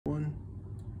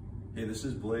Hey, this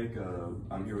is Blake.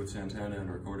 I'm here with Santana and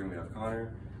recording. We have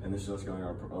Connor, and this is us going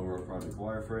over our project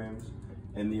wireframes.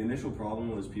 And the initial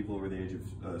problem was people over the age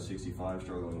of 65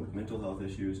 struggling with mental health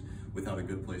issues without a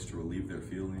good place to relieve their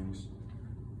feelings.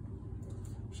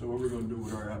 So what we're going to do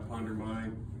with our app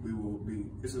PonderMind,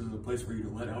 this is a place for you to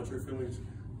let out your feelings.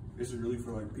 This is really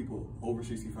for like people over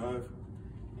 65.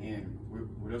 And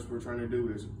what else we're trying to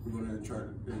do is we're going to try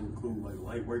to include like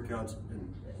light workouts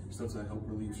and stuff that help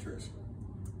relieve stress.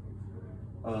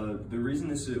 The reason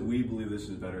we believe this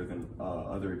is better than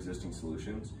other existing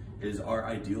solutions is our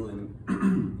ideal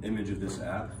image of this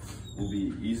app will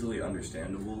be easily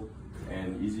understandable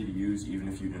and easy to use even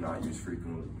if you do not use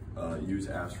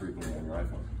apps frequently on your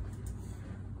iPhone.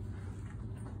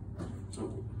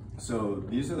 So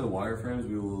these are the wireframes.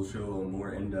 We will show a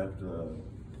more in-depth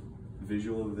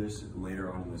visual of this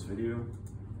later on in this video.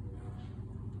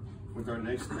 With our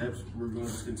next steps, we're going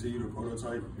to continue to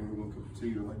prototype and we're going to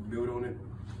continue to like build on it.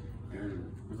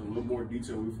 And with a little more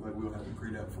detail, we feel like we'll have a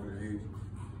great app for the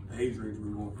age range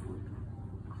we want for it.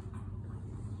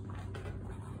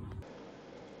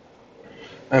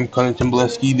 I'm Connor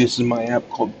Timbolesky. This is my app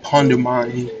called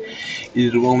PonderMind. It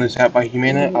is a wellness app by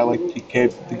Humana. I like to take care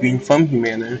of the green from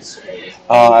Humana.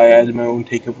 I added my own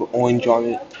take of orange on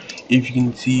it. If you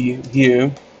can see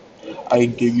here, I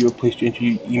gave you a place to enter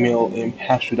your email and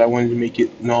password. I wanted to make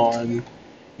it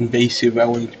non-invasive. I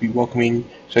wanted it to be welcoming,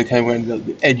 so I kind of rounded out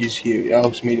the edges here. I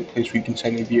also made a place where you can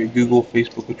sign in via Google,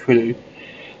 Facebook, or Twitter.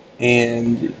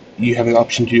 And you have an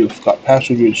option to forgot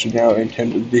password register now in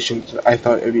terms of additions. I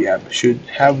thought every app should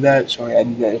have that, so I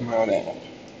added that in my own app.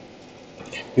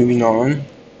 Moving on,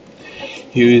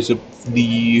 here is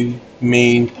the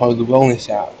main part of the wellness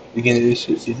app. Again, this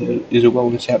is a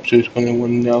wellness app, so it's going to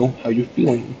want to know how you're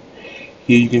feeling.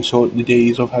 Here you can sort the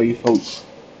days of how you felt.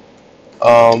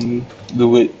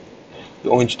 The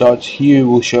orange dots here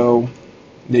will show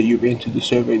that you've entered the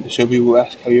survey. The survey will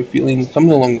ask how you're feeling,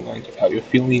 something along the lines of how you're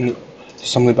feeling,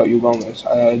 something about your wellness.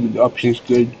 The options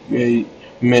good, great,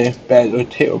 meh, bad, or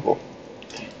terrible.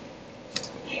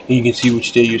 And you can see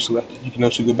which day you selected. You can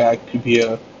also go back to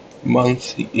via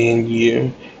month and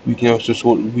year. We can also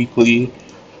sort weekly.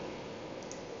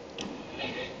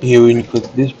 Here, when you click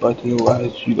this button, it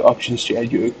allows you the options to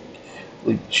add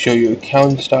show your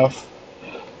account stuff.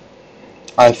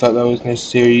 I thought that was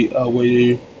necessary way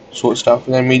to sort stuff,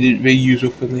 and I made it very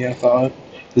user-friendly. I thought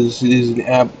this is an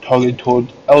app targeted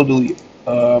toward elderly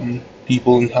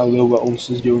people and how their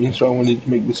wellness is doing, so I wanted to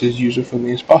make this as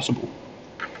user-friendly as possible.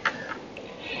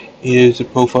 Here's the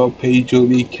profile page or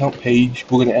the account page.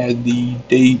 We're going to add the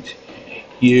date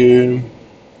here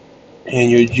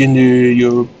and your gender,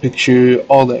 your picture,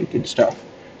 all that good stuff.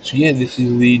 So yeah, this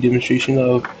is the demonstration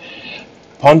of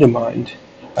PonderMind.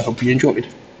 I hope you enjoyed.